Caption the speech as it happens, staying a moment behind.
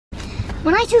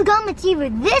When I chew gum, it's either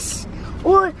this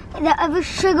or the other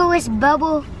sugarless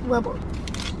bubble wubble.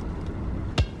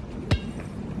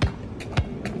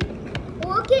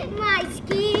 Look at my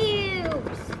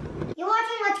skills. You're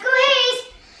watching Let's Go Haze.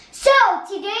 So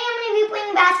today I'm going to be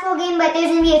playing a basketball game, but there's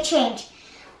going to be a change.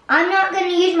 I'm not going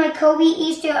to use my Kobe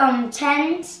Easter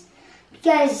 10s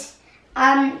because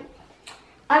I'm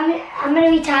going to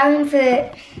be retiring for.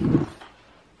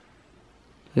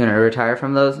 You're going to retire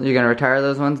from those? You're going to retire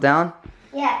those ones down?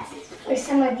 Yeah, for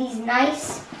some of these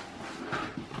nice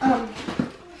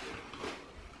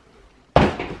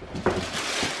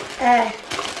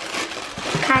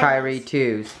Kyrie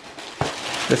 2s.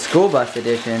 The school bus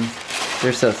editions.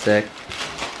 They're so sick.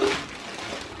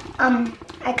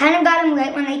 I kind of got them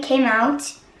right when they came out,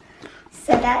 so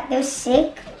that they're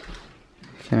sick.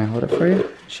 Can I hold it for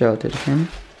you? Show it to the camera.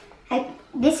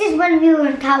 This is when we were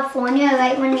in California,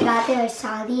 right when we got there, I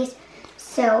saw these.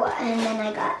 So, and then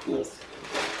I got these.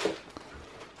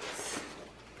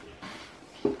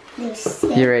 They're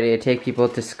sick. You ready to take people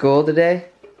to school today?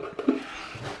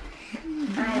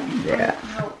 I don't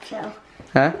hope so.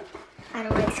 Huh? I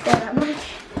don't like school that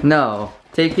much. No.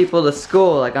 Take people to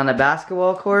school, like on a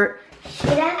basketball court.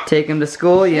 Yeah. Take them to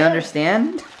school, you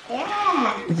understand?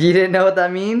 Yeah. You didn't know what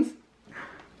that means?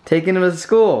 Taking them to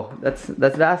school. That's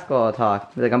basketball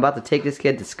talk. Like, I'm about to take this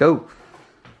kid to school.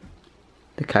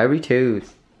 The Kyrie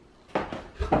 2s.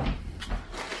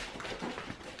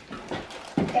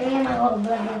 There my little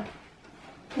brother.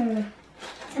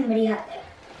 Somebody out there.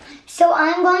 So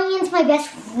I'm going against my best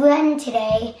friend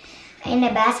today in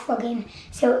a basketball game.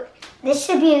 So this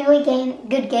should be a really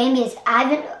good game because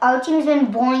our team's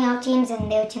been blowing out teams and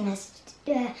their team has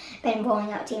been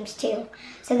blowing out teams too.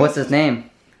 So what's his name?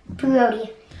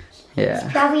 Brody. Yeah.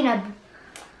 It's probably not.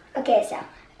 Okay, so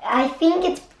I think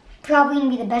it's probably gonna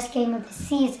be the best game of the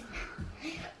season.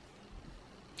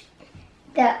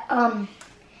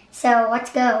 So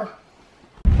let's go.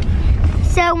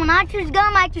 So when I choose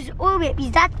gum, I choose Orbit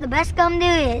because that's the best gum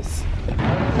there is.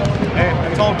 Hey,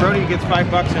 I told Brody he gets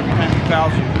 $5 every time he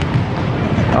fouls you.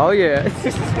 Oh yeah.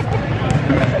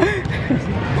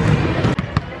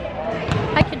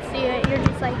 I can see it. You're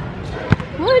just like,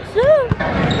 what's up?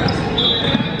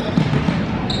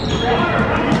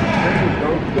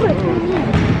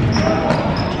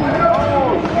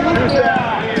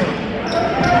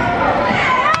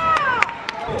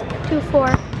 Two, 4.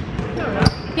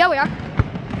 Yeah, we are.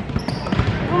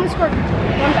 Only scored 1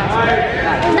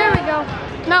 basket. There we go.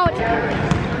 Now it's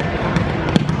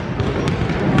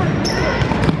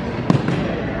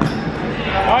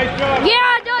Nice job.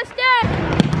 yeah, Dustin!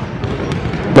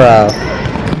 Bro.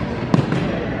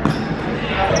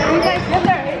 You guys get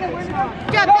there.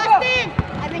 Good job, Dustin!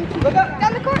 I've been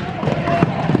down the court.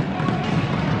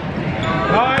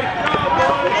 Nice job,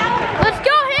 boys. Let's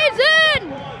go, Hazen!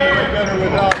 Better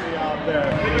without me out there.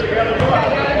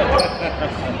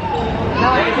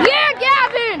 Yeah,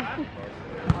 Gavin!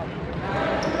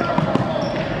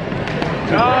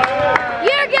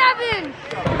 Yeah, Gavin!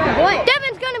 What?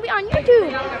 Devin's gonna be on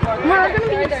YouTube. We're gonna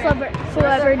be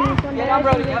celebrities one day.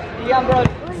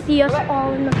 See us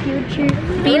all in the future,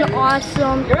 being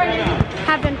awesome,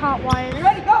 having hot wires.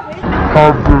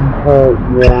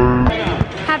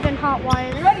 Having hot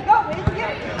wires.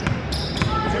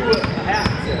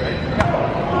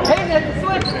 Hazen, that's the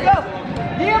switch. Go.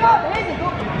 Get him up, Hazen. Go.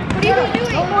 What are you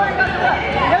doing? Don't worry about that.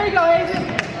 There you go, Hazen.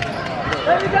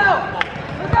 There we go.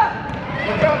 Look up.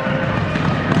 Look up.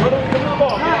 Come on,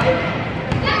 ball.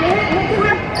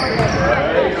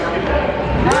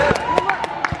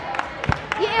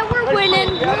 Yeah, we're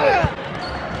winning.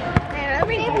 Yeah.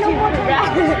 We need no more time.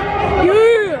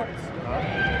 Yeah.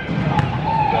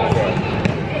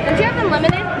 Don't you have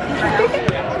unlimited?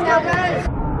 No, guys.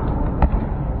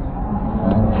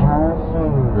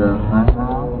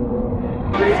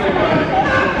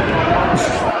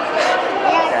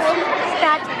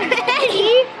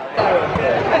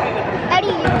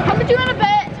 Eddie, how much you want to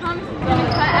bet Tom's gonna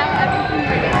cut out everything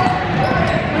we're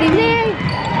doing? What do you mean?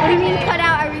 What do you mean cut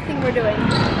out everything we're doing?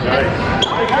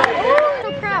 Oh, so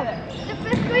proud. The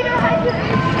fifth grader has it.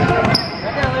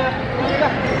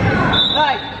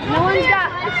 Nice. No one's got.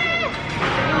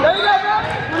 There you go, bro.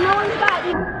 Well, no one's got.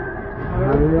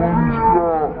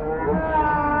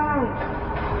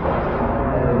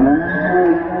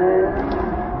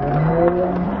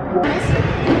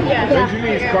 Yeah.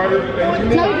 Benjamin's Carter.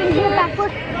 Benjamin. No, you didn't hit it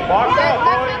backward. Box out,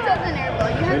 That boy. counts as an air ball.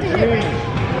 You have to hit it.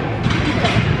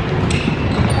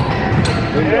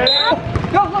 Benjamin.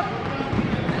 Go, look.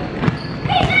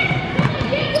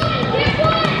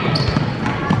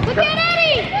 Look at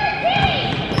Eddie!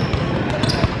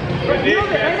 Good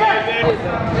defense, good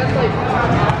defense.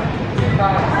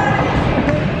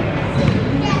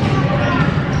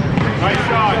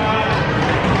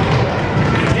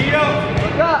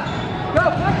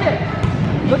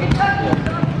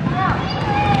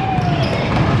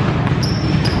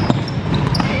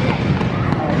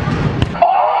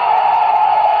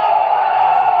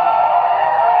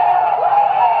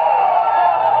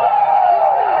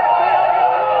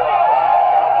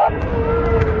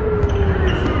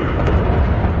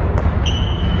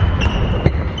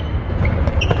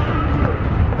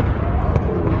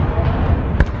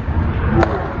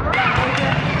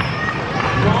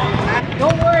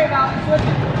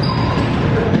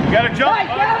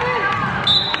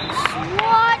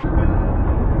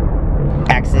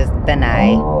 is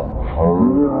Benai.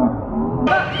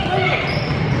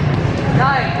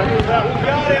 Nice.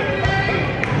 Got him.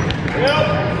 Yep.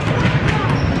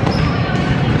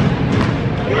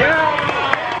 Yeah.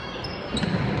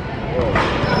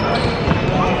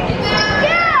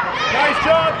 Nice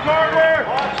job, Carter.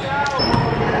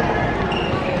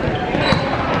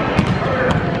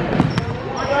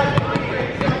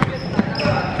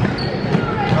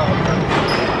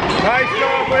 Nice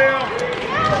job, Liam.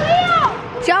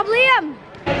 Job, Liam.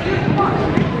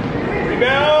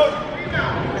 Rebound.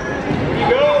 Here you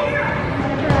go.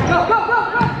 Go, go, go,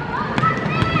 go.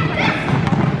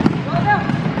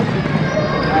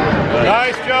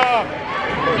 Nice job.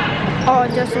 Oh,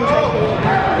 Justin's right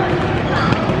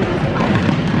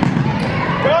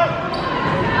Good.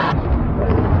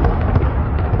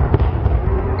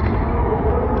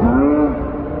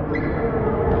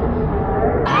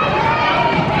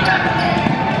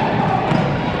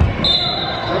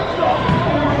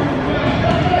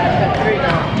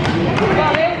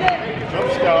 Jump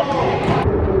stop.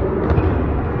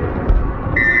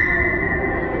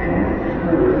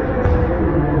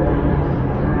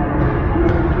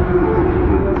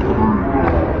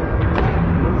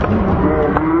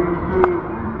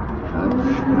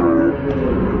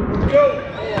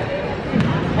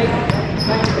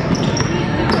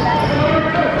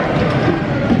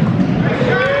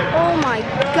 Oh my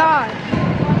God.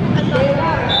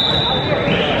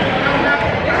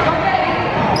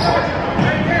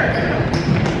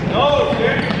 No,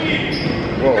 stand your feet.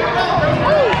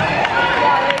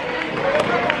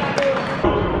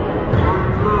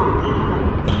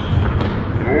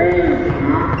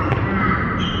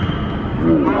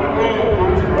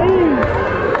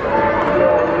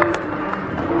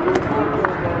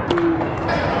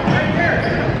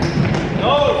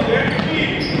 No, stand your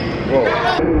feet.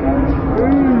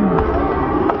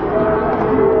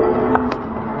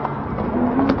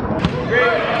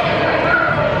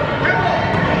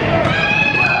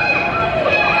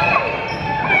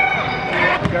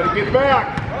 Gotta get back.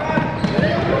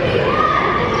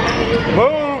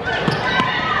 Move.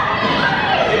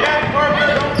 Get back, Parker.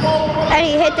 Don't fall.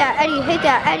 Eddie, hit that. Eddie, hit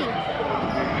that. Eddie.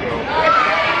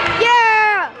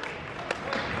 Yeah!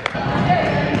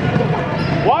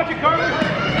 Watch it, Carter.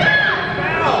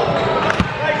 Foul.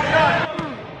 Nice shot.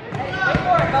 Wait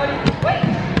for it, buddy. Wait.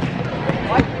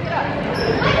 Watch it up.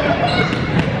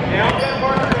 Down, down,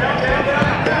 Parker. Down, down,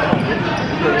 down, down.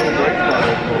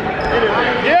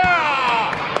 Yeah!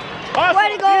 Awesome. Way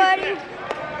to go, Eddie.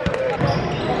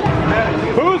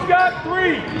 Who's got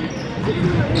three?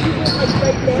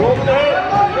 Go to the hoop.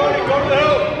 Go to the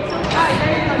hoop.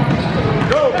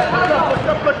 Go. Look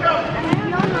up, look up.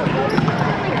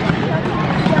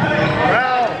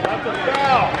 Foul. That's a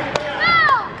foul.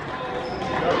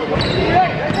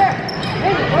 Right there.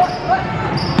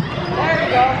 There we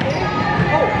go.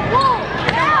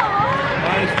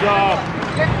 Nice job.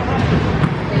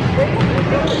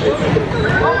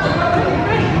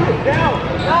 Down.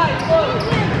 Nice.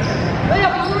 Lay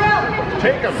up, move around.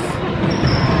 Take him.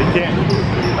 He can't.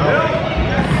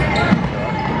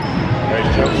 Nice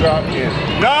jump shot. In.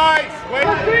 Nice. Wait.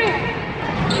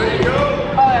 There you go.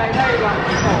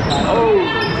 Oh,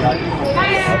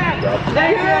 yeah, there you go.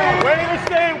 There you go. Way to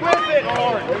stay with it,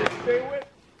 Hart. Way to stay with it.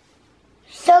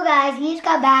 So guys, we just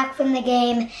got back from the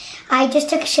game. I just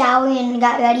took a shower and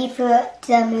got ready for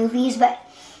the movies, but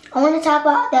I want to talk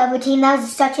about the other team. That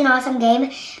was such an awesome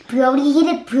game. Brody, he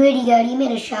did pretty good. He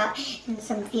made a shot in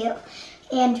some field.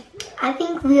 And I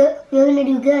think we're going to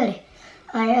do good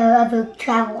on our other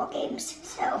travel games.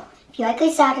 So if you like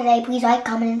this Saturday, please like,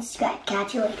 comment, and subscribe.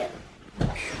 Catch you later.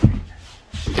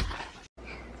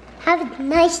 Have a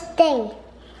nice day.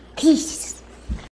 Peace.